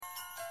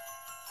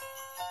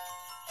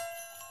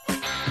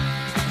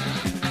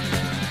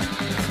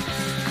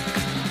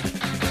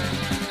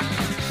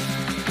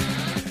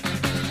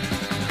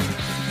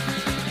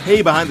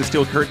Hey,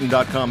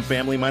 BehindTheSteelCurtain.com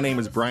family. My name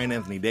is Brian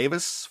Anthony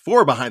Davis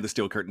for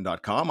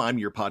BehindTheSteelCurtain.com. I'm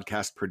your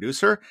podcast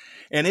producer,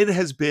 and it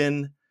has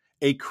been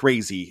a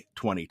crazy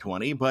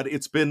 2020, but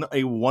it's been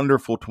a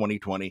wonderful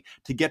 2020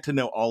 to get to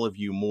know all of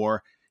you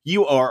more.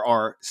 You are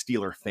our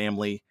Steeler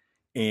family,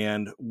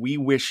 and we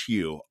wish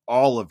you,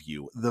 all of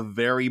you, the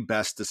very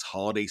best this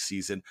holiday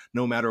season.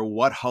 No matter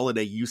what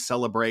holiday you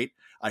celebrate,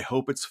 I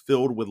hope it's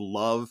filled with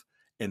love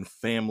and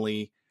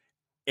family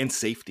and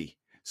safety.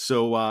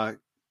 So,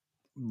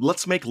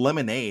 let's make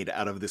lemonade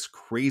out of this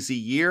crazy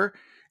year.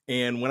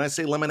 And when I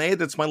say lemonade,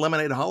 that's my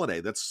lemonade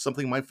holiday. That's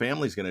something my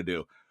family's going to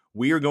do.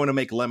 We are going to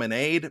make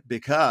lemonade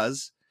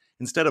because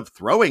instead of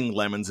throwing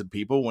lemons at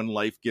people when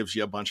life gives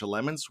you a bunch of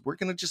lemons, we're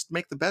going to just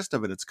make the best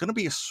of it. It's going to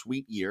be a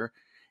sweet year,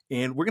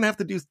 and we're going to have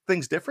to do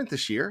things different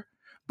this year.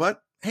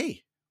 But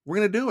hey, we're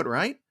going to do it,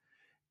 right?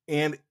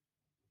 And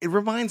it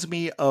reminds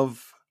me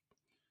of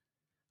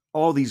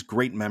all these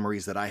great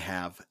memories that I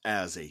have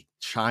as a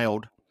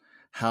child,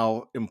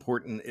 how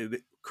important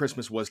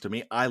Christmas was to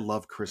me. I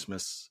love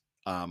Christmas,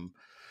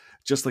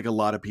 just like a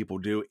lot of people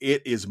do.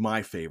 It is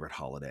my favorite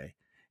holiday,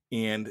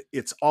 and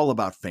it's all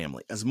about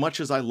family. As much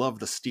as I love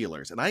the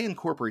Steelers, and I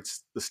incorporate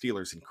the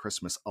Steelers in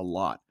Christmas a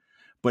lot,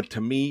 but to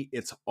me,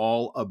 it's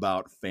all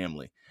about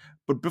family.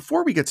 But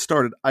before we get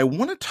started, I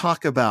want to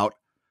talk about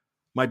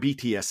my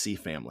BTSC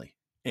family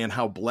and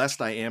how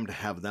blessed I am to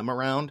have them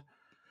around.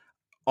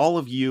 All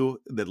of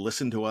you that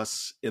listen to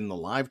us in the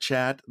live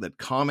chat, that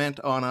comment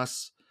on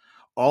us,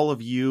 all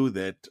of you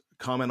that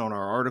comment on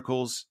our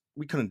articles,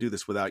 we couldn't do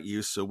this without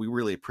you, so we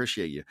really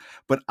appreciate you.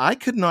 But I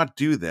could not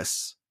do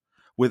this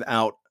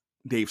without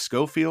Dave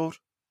Schofield,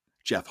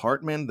 Jeff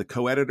Hartman, the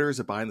co-editors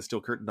at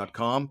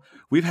BehindTheSteelCurtain.com.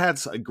 We've had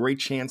a great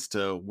chance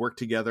to work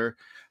together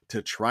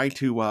to try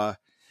to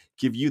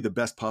give you the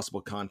best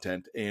possible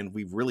content, and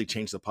we've really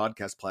changed the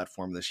podcast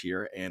platform this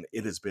year, and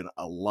it has been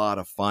a lot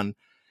of fun.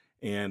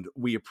 And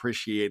we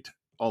appreciate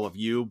all of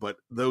you, but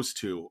those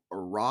two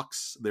are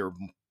rocks. They're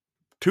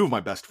two of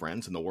my best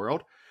friends in the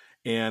world,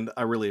 and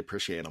I really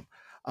appreciate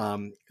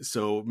them.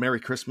 So Merry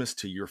Christmas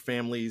to your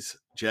families,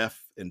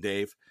 Jeff and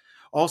Dave.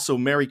 Also,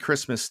 Merry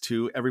Christmas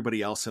to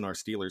everybody else in our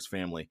Steelers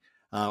family,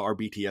 our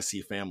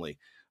BTSC family.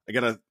 I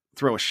got to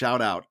throw a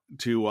shout out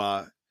to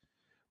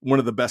one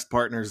of the best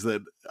partners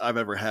that I've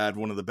ever had,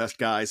 one of the best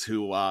guys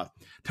who,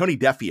 Tony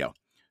Defio,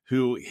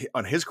 who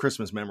on his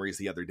Christmas memories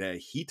the other day,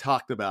 he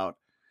talked about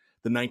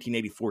the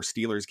 1984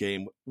 Steelers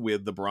game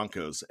with the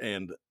Broncos.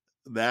 And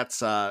that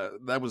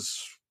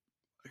was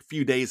a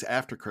few days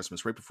after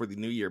Christmas, right before the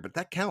new year, but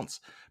that counts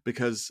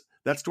because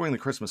that's during the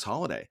Christmas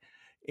holiday.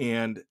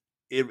 And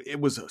it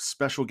was a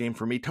special game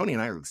for me. Tony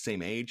and I are the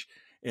same age,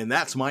 and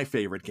that's my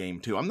favorite game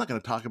too. I'm not going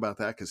to talk about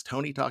that because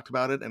Tony talked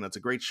about it, and it's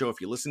a great show if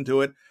you listen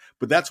to it,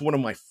 but that's one of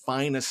my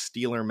finest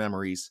Steeler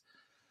memories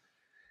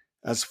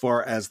as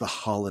far as the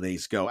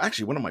holidays go.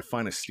 Actually, one of my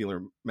finest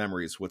Steeler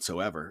memories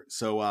whatsoever.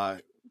 So,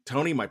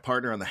 Tony, my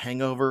partner on The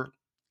Hangover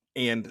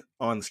and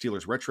on the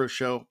Steelers Retro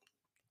Show,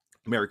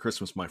 Merry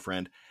Christmas, my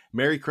friend.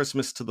 Merry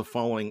Christmas to the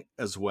following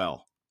as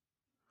well.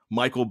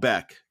 Michael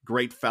Beck,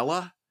 great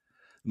fella,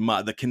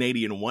 the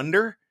Canadian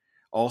Wonder.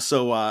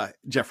 Also,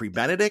 Jeffrey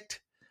Benedict.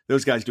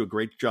 Those guys do a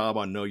great job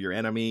on Know Your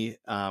Enemy.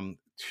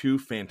 Two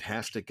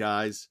fantastic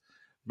guys.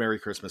 Merry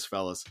Christmas,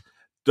 fellas.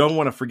 Don't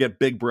want to forget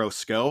Big Bro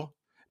Sco.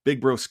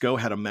 Big Bro Sco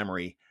had a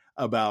memory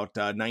about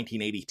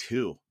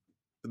 1982,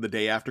 the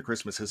day after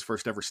Christmas, his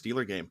first ever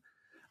Steeler game.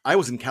 I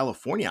was in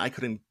California. I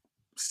couldn't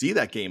see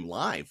that game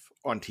live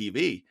on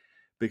TV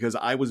because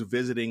I was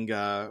visiting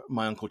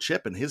my Uncle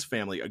Chip and his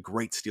family, a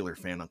great Steeler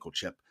fan, Uncle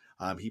Chip.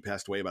 He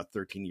passed away about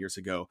 13 years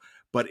ago.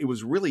 But it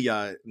was really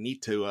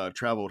neat to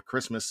travel at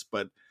Christmas,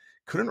 but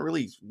couldn't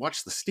really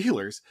watch the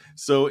Steelers.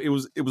 So it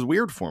was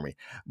weird for me.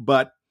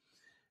 But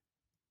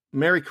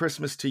Merry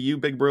Christmas to you,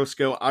 Big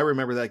Brosco. I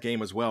remember that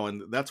game as well,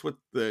 and that's what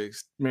the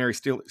Merry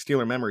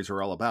Steeler memories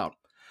are all about.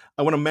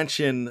 I want to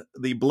mention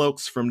the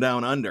blokes from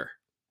Down Under,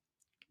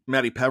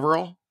 Matty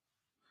Peverell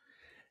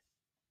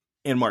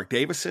and Mark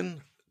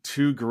Davison,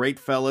 two great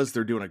fellas.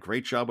 They're doing a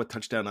great job with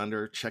Touchdown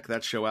Under. Check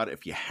that show out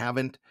if you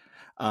haven't.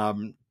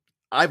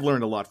 I've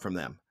learned a lot from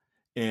them,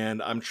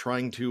 and I'm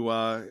trying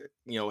to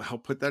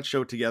help put that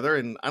show together.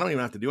 And I don't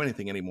even have to do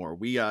anything anymore.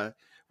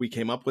 We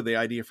came up with the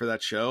idea for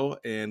that show,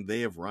 and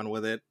they have run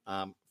with it.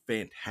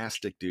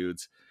 Fantastic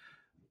dudes,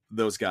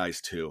 those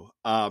guys too.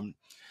 Want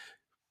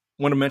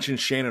to mention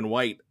Shannon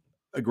White,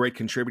 a great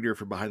contributor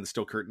for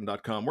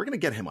BehindTheSteelCurtain.com. We're going to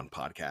get him on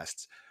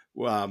podcasts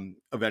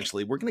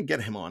eventually. We're going to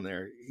get him on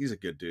there. He's a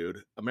good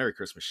dude. A Merry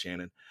Christmas,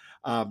 Shannon.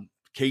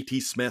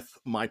 KT Smith,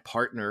 my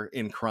partner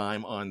in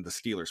crime on the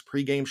Steelers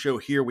pregame show.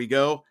 Here we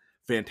go.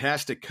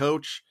 Fantastic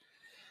coach.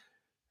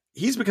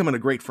 He's becoming a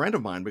great friend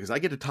of mine because I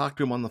get to talk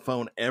to him on the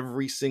phone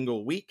every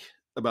single week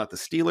about the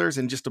Steelers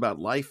and just about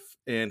life.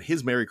 And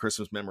his Merry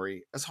Christmas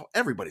memory, as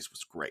everybody's,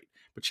 was great.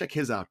 But check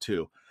his out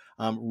too.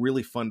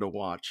 Really fun to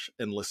watch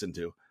and listen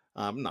to.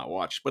 Not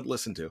watch, but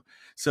listen to.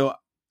 So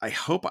I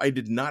hope I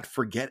did not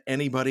forget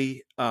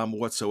anybody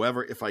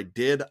whatsoever. If I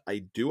did,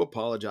 I do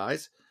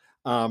apologize.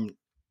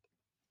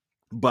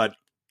 But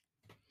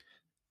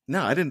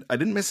No, I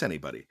didn't miss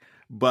anybody.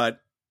 But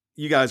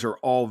you guys are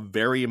all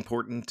very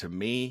important to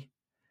me,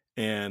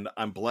 and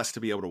I'm blessed to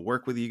be able to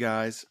work with you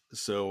guys.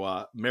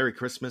 So Merry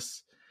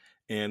Christmas,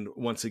 and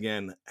once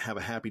again, have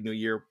a happy new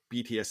year.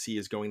 BTSC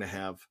is going to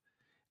have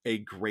a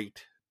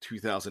great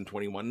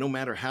 2021. No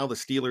matter how the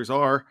Steelers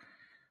are,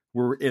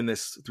 we're in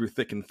this through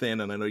thick and thin,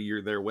 and I know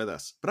you're there with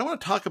us. But I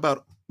want to talk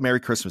about Merry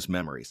Christmas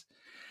memories.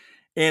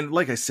 And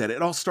like I said,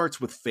 it all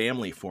starts with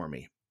family for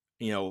me.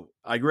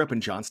 I grew up in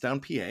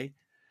Johnstown, PA.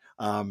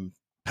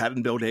 Pat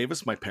and Bill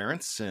Davis, my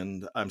parents,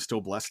 and I'm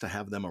still blessed to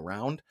have them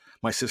around.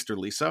 My sister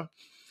Lisa,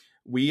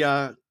 we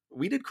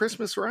did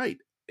Christmas right.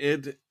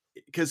 It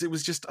because it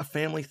was just a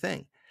family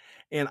thing.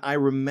 And I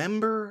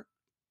remember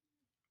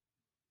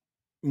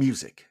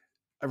music.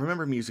 I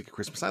remember music at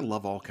Christmas. I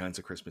love all kinds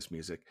of Christmas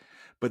music.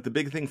 But the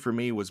big thing for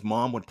me was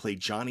mom would play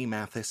Johnny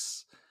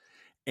Mathis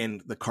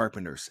and the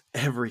Carpenters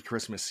every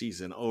Christmas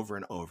season over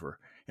and over.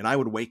 And I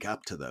would wake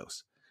up to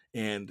those.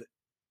 And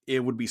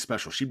it would be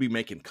special. She'd be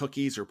making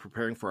cookies or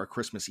preparing for our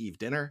Christmas Eve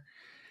dinner.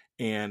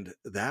 And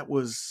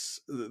that's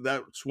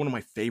one of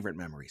my favorite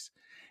memories.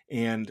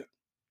 And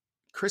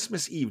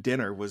Christmas Eve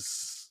dinner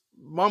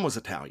mom was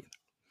Italian.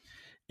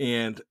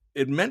 And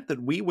it meant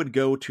that we would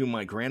go to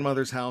my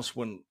grandmother's house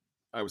when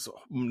I was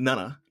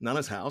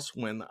Nana's house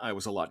when I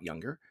was a lot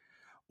younger,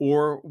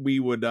 or we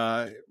would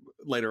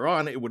later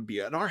on it would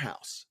be at our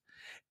house.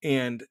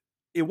 And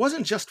it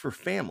wasn't just for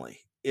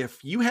family.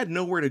 If you had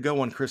nowhere to go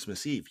on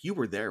Christmas Eve, you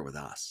were there with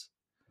us.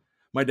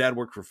 My dad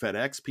worked for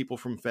FedEx. People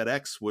from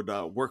FedEx would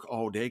work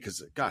all day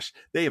because, gosh,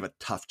 they have a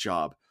tough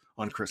job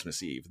on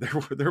Christmas Eve.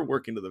 They're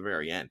working to the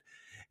very end,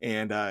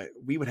 and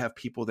we would have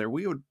people there.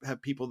 We would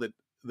have people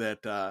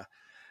that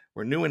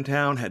were new in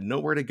town, had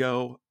nowhere to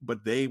go,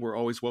 but they were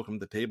always welcome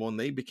to the table, and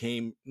they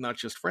became not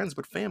just friends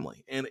but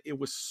family. And it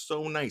was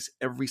so nice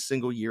every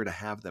single year to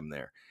have them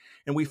there,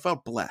 and we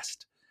felt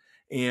blessed.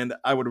 And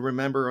I would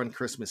remember on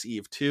Christmas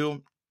Eve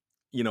too,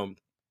 you know,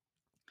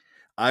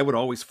 I would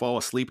always fall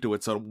asleep to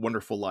It's a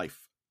Wonderful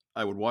Life.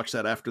 I would watch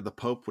that after the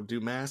Pope would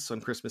do Mass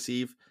on Christmas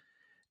Eve,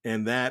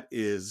 and that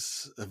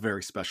is a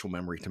very special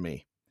memory to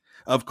me.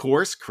 Of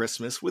course,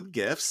 Christmas with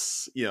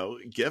gifts.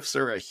 Gifts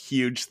are a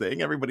huge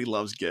thing. Everybody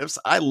loves gifts.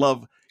 I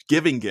love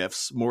giving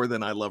gifts more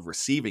than I love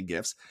receiving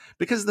gifts,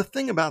 because the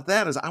thing about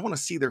that is I want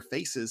to see their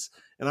faces,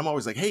 and I'm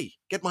always like, hey,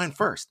 get mine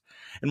first.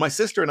 And my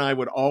sister and I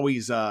would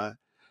always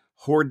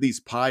hoard these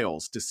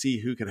piles to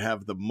see who could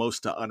have the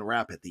most to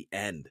unwrap at the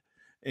end.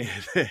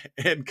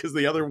 And because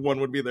the other one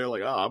would be there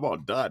like, oh, I'm all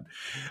done.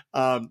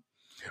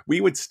 We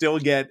would still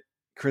get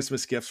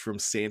Christmas gifts from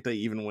Santa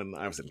even when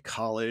I was in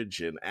college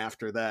and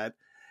after that.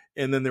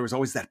 And then there was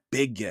always that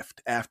big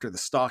gift after the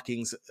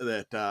stockings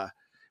that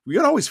we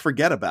would always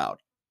forget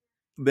about.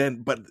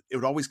 But it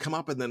would always come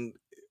up, and then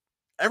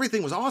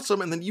everything was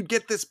awesome, and then you'd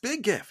get this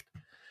big gift.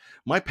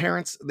 My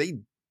parents, they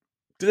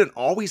didn't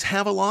always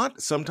have a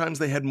lot. Sometimes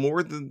they had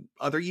more than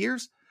other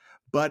years,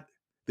 but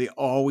they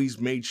always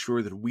made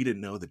sure that we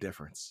didn't know the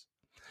difference.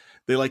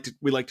 We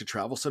like to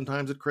travel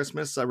sometimes at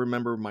Christmas. I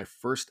remember my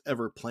first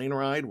ever plane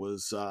ride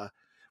was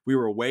we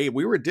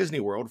were at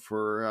Disney World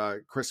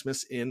for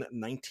Christmas in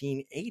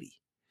 1980.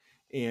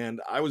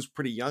 And I was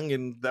pretty young,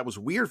 and that was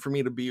weird for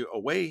me to be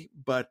away,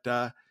 but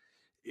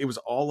it was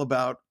all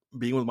about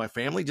being with my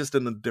family, just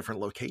in a different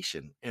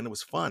location, and it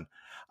was fun.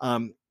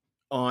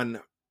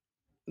 On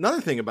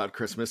Another thing about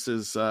Christmas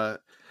is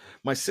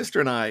my sister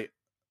and I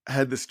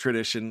had this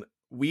tradition.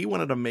 We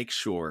wanted to make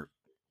sure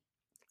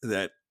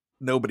that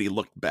nobody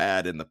looked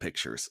bad in the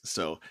pictures.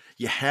 So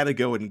you had to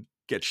go and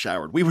get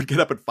showered. We would get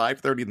up at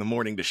 5:30 in the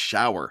morning to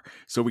shower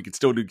so we could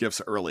still do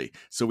gifts early,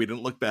 so we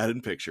didn't look bad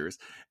in pictures.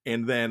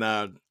 And then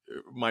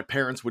my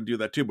parents would do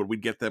that too, but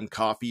we'd get them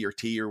coffee or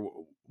tea or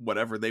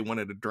whatever they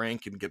wanted to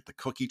drink and get the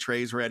cookie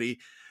trays ready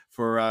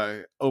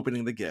for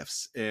opening the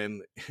gifts.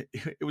 And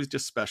it was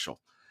just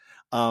special.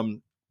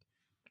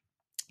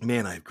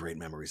 Man, I have great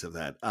memories of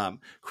that.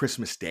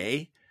 Christmas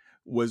Day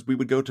we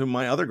would go to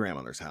my other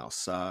grandmother's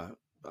house,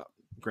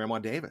 Grandma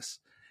Davis.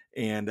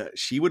 And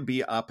she would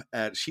be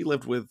she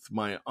lived with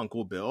my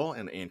Uncle Bill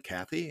and Aunt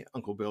Kathy.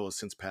 Uncle Bill has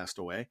since passed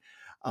away.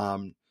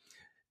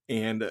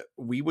 And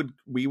we would,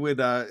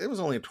 it was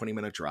only a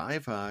 20-minute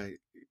drive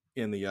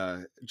in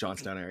the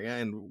Johnstown area.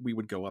 And we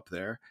would go up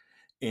there.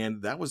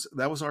 And that was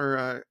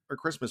our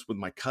Christmas with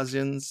my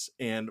cousins,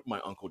 and my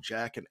Uncle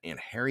Jack and Aunt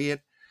Harriet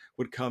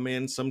would come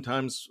in.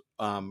 Sometimes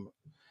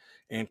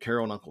Aunt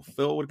Carol and Uncle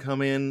Phil would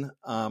come in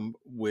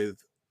with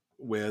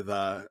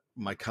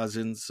my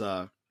cousins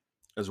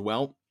as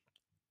well.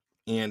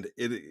 And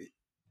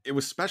it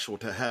was special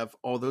to have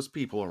all those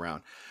people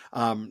around.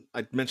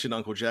 I mentioned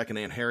Uncle Jack and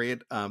Aunt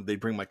Harriet. They'd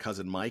bring my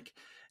cousin Mike,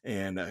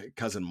 and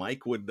cousin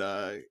Mike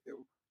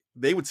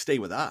they would stay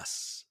with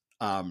us.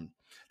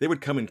 They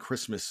would come in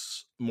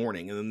Christmas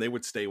morning, and then they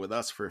would stay with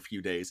us for a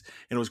few days.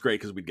 And it was great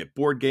because we'd get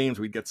board games,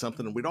 we'd get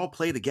something, and we'd all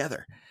play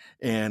together.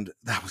 And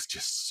that was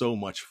just so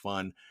much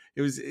fun.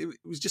 It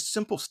was just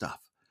simple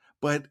stuff.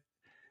 But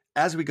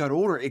as we got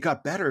older, it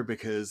got better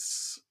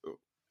because,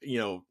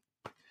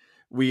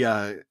 we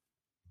had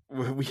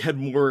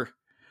more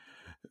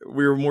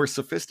we were more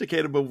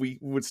sophisticated, but we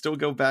would still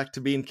go back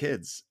to being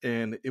kids,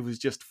 and it was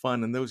just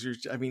fun. And those are,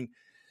 I mean,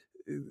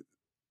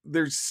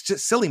 there's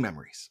just silly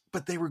memories,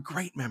 but they were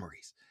great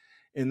memories,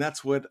 and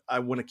that's what I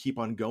want to keep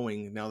on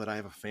going now that I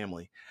have a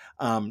family.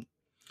 Um,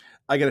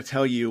 I got to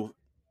tell you,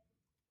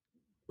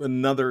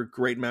 another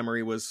great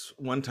memory was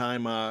one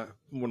time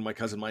when my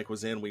cousin Mike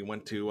was in. We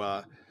went to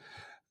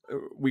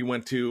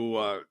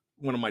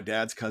one of my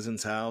dad's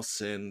cousin's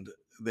house, and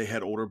they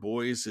had older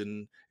boys,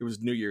 and it was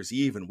New Year's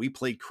Eve, and we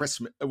played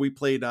Christmas. We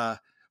played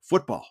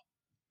football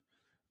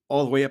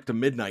all the way up to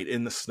midnight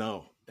in the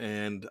snow.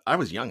 And I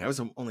was young; I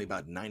was only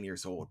about 9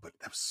 years old, but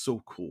that was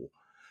so cool.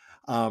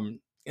 And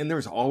there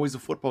was always a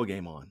football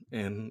game on,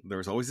 and there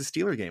was always a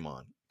Steeler game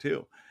on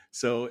too.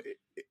 So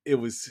it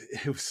was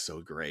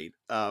so great.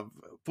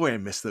 Boy, I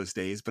miss those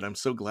days, but I'm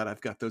so glad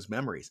I've got those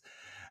memories.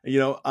 You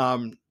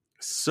know,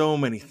 so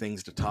many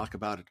things to talk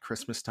about at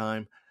Christmas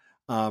time.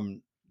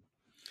 Um,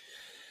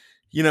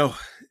 you know,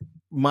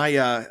 my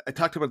I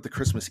talked about the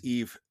Christmas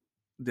Eve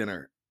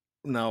dinner.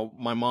 Now,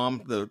 my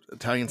mom, the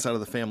Italian side of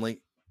the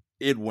family,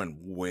 it went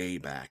way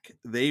back.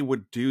 They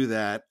would do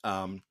that.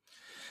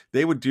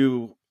 They would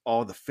do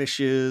all the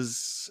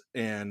fishes,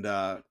 and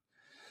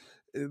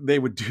they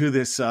would do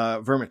this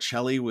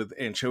vermicelli with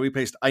anchovy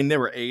paste. I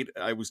never ate.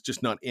 I was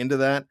just not into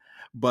that.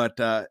 But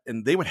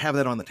and they would have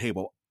that on the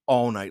table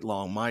all night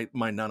long. My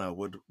nana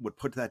would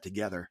put that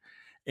together,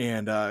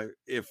 and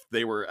if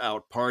they were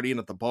out partying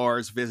at the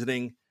bars,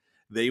 visiting,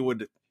 they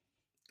would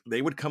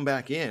come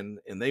back in,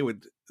 and they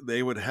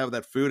would have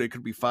that food. It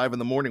could be 5 in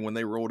the morning when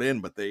they rolled in,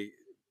 but they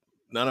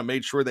nana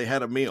made sure they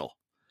had a meal,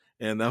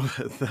 and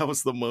that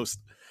was the most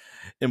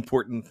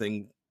important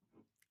thing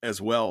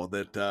as well.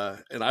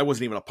 That and I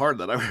wasn't even a part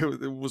of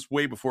that. It was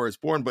way before I was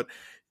born, but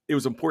it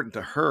was important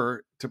to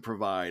her to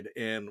provide.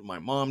 And my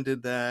mom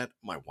did that.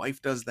 My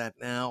wife does that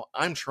now.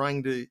 I'm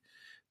trying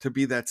to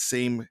be that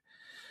same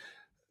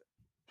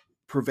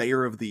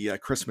purveyor of the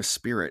Christmas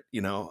spirit,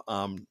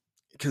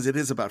 because it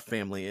is about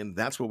family, and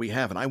that's what we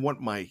have. And I want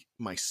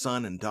my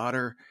son and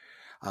daughter,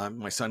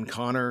 my son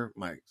Connor,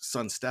 my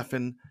son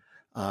Stefan,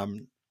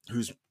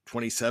 who's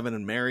 27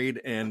 and married,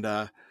 and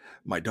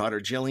my daughter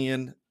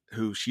Jillian,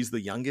 who she's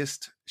the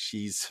youngest.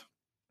 She's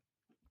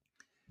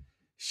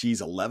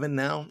 11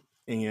 now,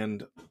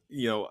 and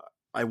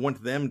I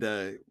want them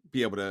to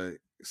be able to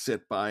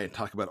sit by and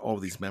talk about all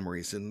of these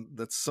memories, and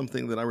that's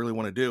something that I really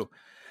want to do.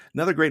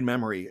 Another great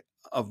memory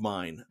of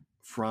mine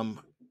from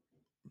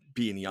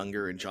being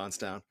younger in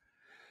Johnstown,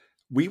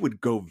 we would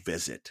go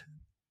visit.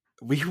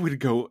 We would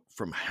go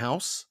from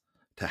house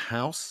to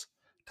house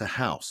to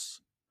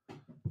house.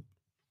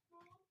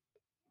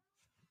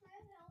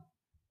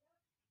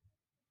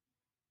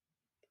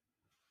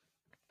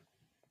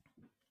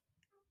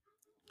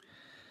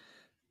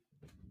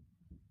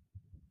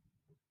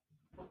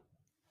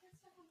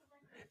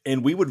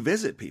 And we would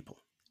visit people,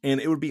 and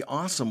it would be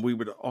awesome. We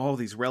would all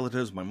these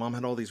relatives. My mom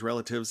had all these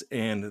relatives,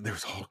 and there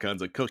was all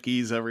kinds of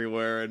cookies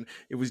everywhere, and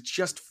it was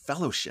just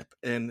fellowship,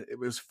 and it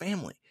was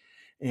family.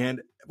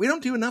 And we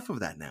don't do enough of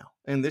that now.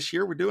 And this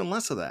year we're doing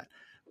less of that,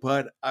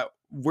 but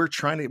we're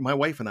trying to. My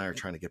wife and I are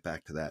trying to get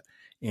back to that,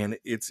 and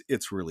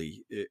it's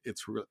really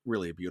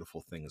a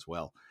beautiful thing as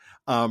well.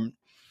 Um,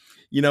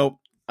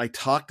 I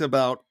talked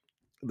about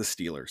the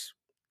Steelers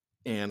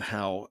and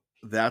how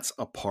that's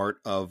a part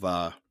of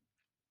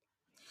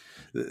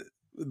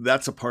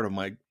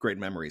my great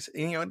memories.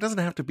 And, it doesn't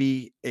have to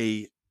be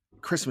a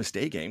Christmas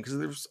Day game, because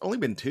there's only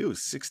been two,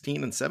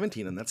 16 and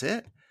 17, and that's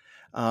it.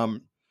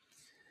 Um,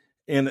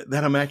 and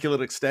that Immaculate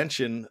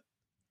Extension,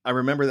 I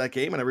remember that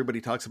game, and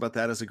everybody talks about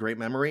that as a great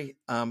memory.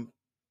 That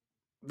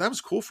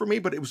was cool for me,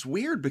 but it was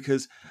weird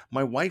because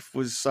my wife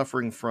was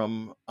suffering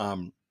from a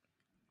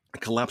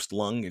collapsed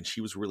lung, and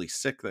she was really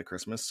sick that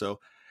Christmas.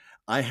 So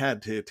I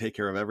had to take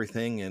care of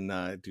everything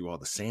and do all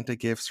the Santa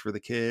gifts for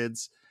the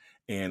kids.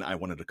 And I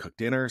wanted to cook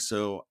dinner.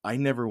 So I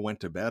never went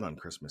to bed on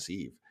Christmas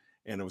Eve.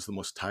 And it was the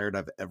most tired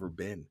I've ever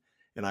been.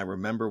 And I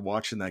remember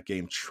watching that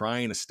game,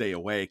 trying to stay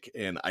awake.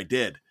 And I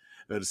did.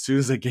 But as soon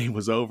as the game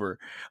was over,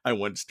 I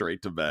went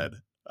straight to bed.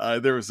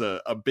 There was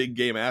a big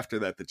game after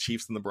that, the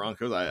Chiefs and the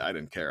Broncos. I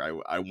didn't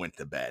care. I went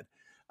to bed.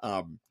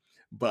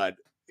 But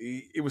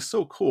it was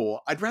so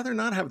cool. I'd rather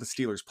not have the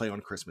Steelers play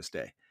on Christmas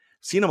Day.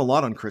 Seen them a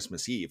lot on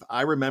Christmas Eve.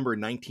 I remember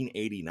in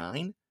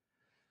 1989,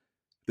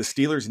 the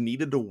Steelers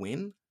needed to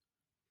win.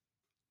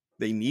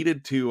 They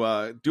needed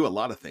to do a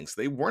lot of things.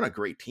 They weren't a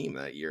great team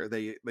that year.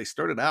 They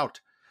started out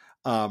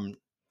um,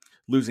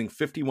 losing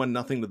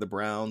 51-0 to the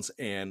Browns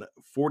and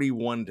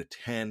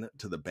 41-10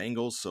 to the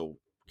Bengals. So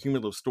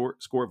cumulative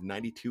score of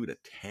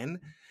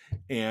 92-10.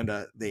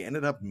 And they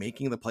ended up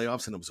making the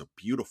playoffs, and it was a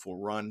beautiful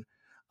run.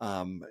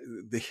 Um,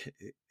 they,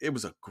 it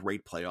was a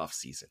great playoff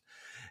season.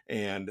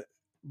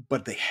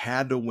 But they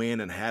had to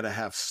win and had to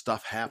have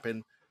stuff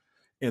happen.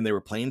 And they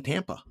were playing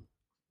Tampa.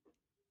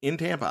 In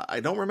Tampa.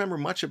 I don't remember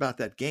much about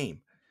that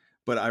game,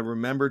 but I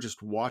remember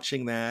just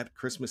watching that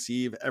Christmas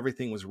Eve.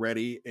 Everything was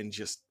ready and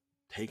just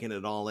taking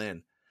it all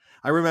in.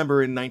 I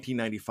remember in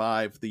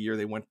 1995, the year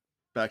they went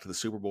back to the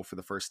Super Bowl for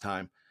the first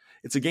time,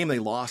 It's a game they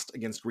lost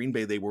against Green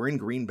Bay. They were in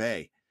Green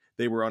Bay.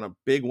 They were on a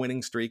big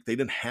winning streak. They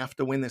didn't have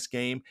to win this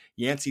game.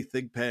 Yancey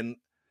Thigpen,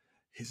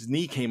 his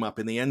knee came up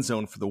in the end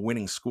zone for the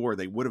winning score.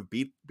 They would have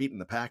beaten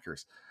the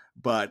Packers.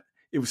 But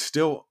it was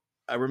still,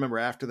 I remember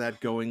after that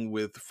going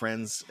with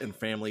friends and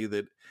family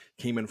that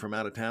came in from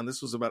out of town.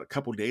 This was about a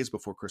couple days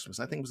before Christmas.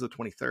 I think it was the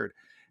 23rd.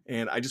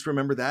 And I just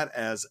remember that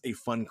as a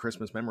fun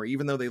Christmas memory,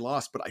 even though they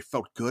lost. But I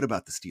felt good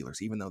about the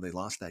Steelers, even though they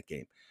lost that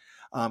game.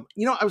 I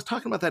was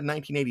talking about that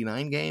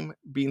 1989 game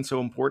being so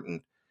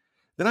important.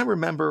 Then I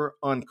remember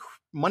on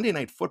Monday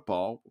Night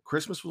Football,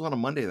 Christmas was on a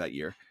Monday that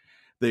year.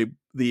 The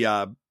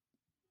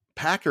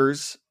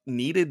Packers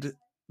needed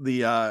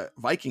the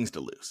Vikings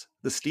to lose.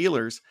 The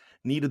Steelers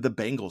needed the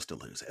Bengals to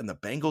lose. And the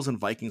Bengals and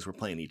Vikings were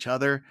playing each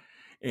other.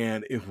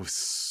 And it was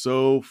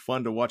so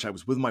fun to watch. I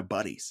was with my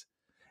buddies.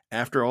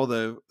 After all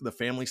the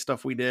family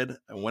stuff we did,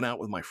 I went out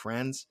with my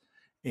friends.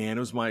 And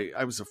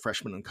I was a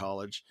freshman in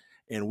college.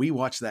 And we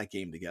watched that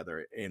game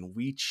together, and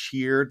we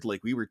cheered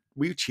like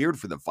we cheered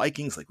for the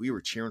Vikings like we were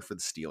cheering for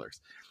the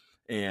Steelers,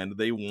 and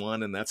they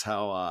won, and that's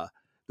how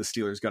the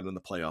Steelers got in the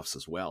playoffs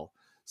as well.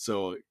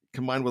 So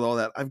combined with all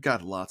that, I've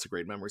got lots of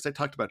great memories. I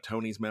talked about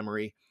Tony's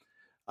memory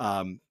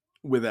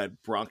with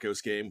that Broncos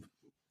game,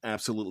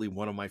 absolutely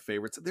one of my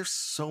favorites. There's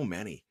so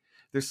many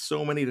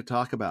to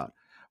talk about,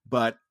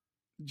 but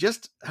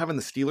just having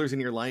the Steelers in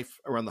your life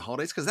around the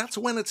holidays, because that's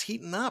when it's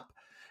heating up.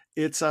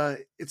 It's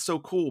so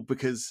cool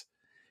because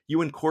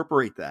you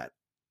incorporate that.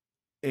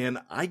 And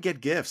I get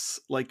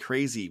gifts like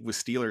crazy with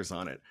Steelers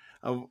on it.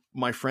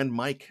 My friend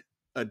Mike,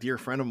 a dear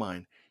friend of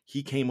mine,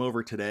 he came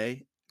over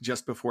today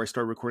just before I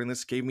started recording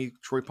this, gave me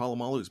Troy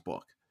Polamalu's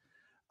book.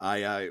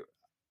 I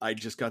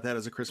just got that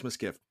as a Christmas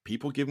gift.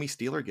 People give me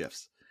Steeler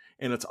gifts,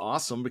 and it's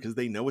awesome because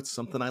they know it's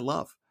something I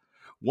love.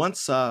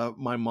 Once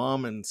my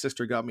mom and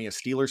sister got me a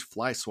Steelers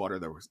fly swatter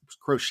that was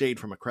crocheted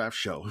from a craft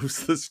show. It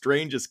was the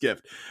strangest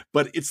gift,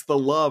 but it's the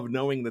love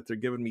knowing that they're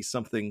giving me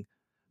something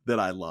that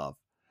I love.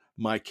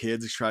 My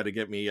kids try to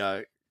get me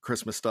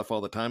Christmas stuff all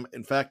the time.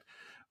 In fact,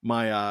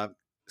 my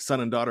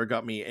son and daughter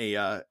got me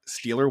a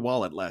Steeler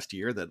wallet last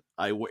year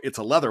it's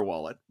a leather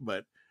wallet,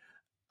 but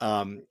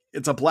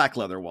it's a black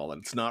leather wallet.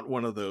 It's not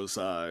one of those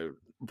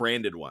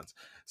branded ones.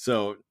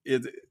 So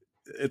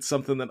it's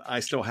something that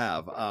I still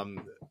have.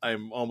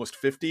 I'm almost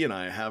 50 and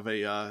I have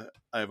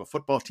a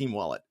football team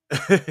wallet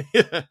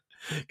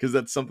because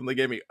that's something they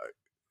gave me.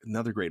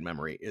 Another great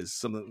memory is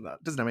something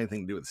that doesn't have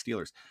anything to do with the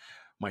Steelers.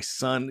 My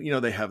son,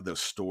 they have those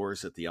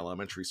stores at the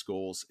elementary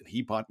schools, and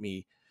he bought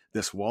me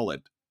this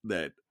wallet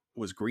that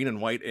was green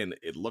and white, and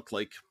it looked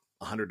like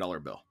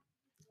 $100 bill.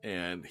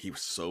 And he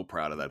was so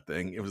proud of that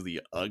thing. It was the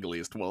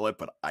ugliest wallet,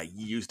 but I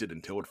used it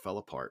until it fell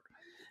apart.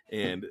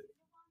 And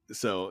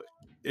so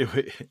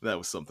that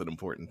was something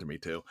important to me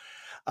too.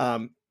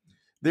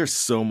 There's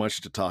so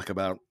much to talk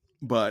about,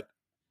 but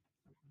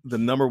the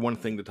number one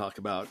thing to talk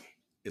about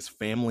is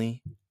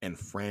family and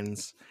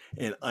friends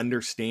and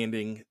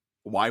understanding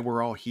why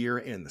we're all here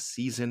in the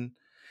season.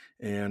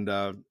 And,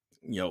 I'm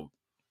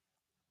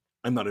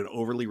not an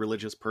overly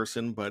religious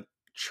person, but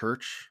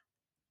church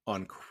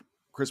on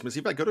Christmas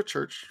Eve, I go to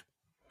church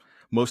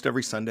most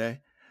every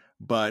Sunday,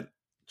 but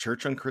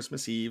church on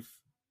Christmas Eve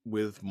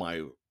with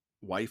my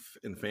wife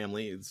and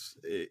family,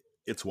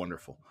 it's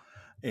wonderful.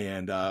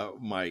 And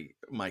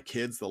my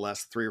kids, the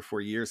last 3 or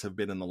 4 years, have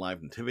been in the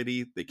live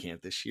nativity. They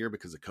can't this year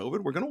because of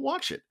COVID. We're going to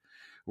watch it.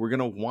 We're going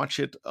to watch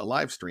it, a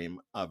live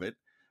stream of it.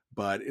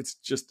 But it's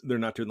just, they're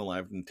not doing the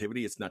live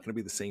nativity. It's not going to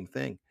be the same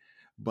thing,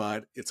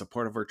 but it's a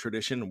part of our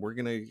tradition. We're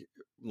going to,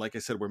 like I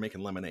said, we're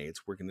making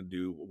lemonades. We're going to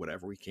do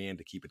whatever we can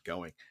to keep it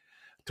going.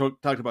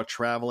 Talked about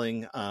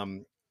traveling.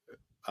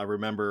 I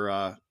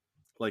remember,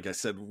 like I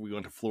said, we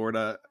went to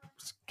Florida,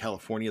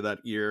 California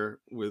that year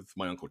with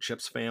my Uncle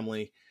Chip's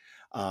family.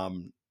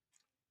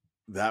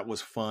 That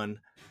was fun.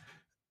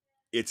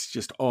 It's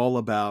just all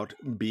about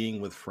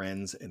being with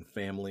friends and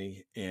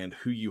family and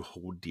who you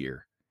hold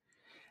dear.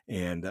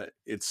 And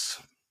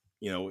it's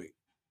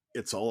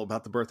all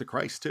about the birth of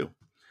Christ too.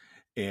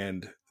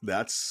 And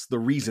that's the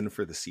reason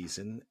for the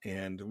season.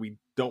 And we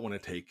don't want to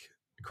take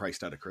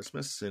Christ out of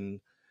Christmas. And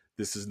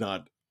this is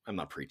not, I'm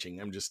not preaching.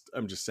 I'm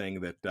just saying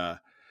that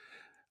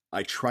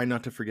I try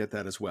not to forget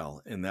that as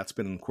well. And that's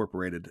been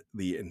incorporated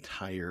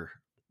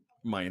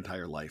my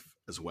entire life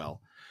as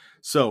well.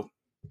 So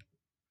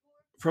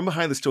from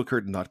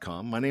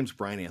BehindTheSteelCurtain.com, my name's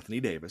Brian Anthony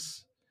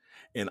Davis.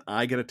 And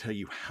I got to tell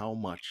you how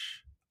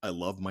much I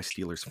love my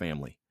Steelers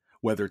family,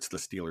 whether it's the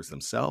Steelers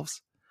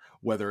themselves,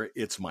 whether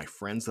it's my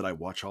friends that I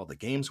watch all the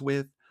games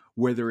with,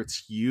 whether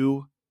it's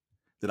you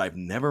that I've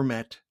never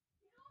met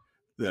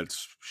that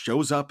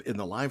shows up in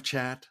the live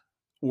chat,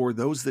 or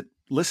those that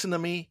listen to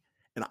me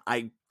and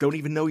I don't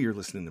even know you're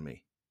listening to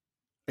me.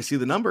 I see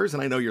the numbers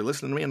and I know you're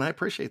listening to me and I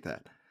appreciate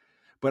that.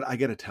 But I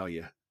got to tell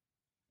you,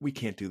 we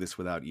can't do this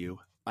without you.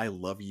 I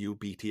love you,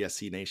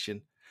 BTSC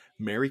Nation.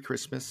 Merry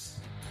Christmas.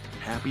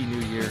 Happy New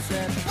Year.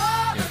 And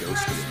go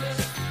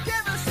Steelers.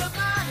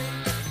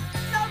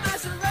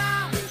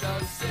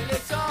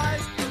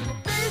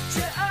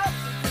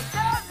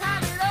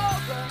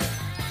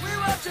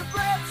 Your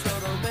breath,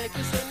 so don't make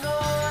us annoyed.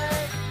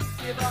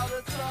 give all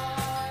the thought.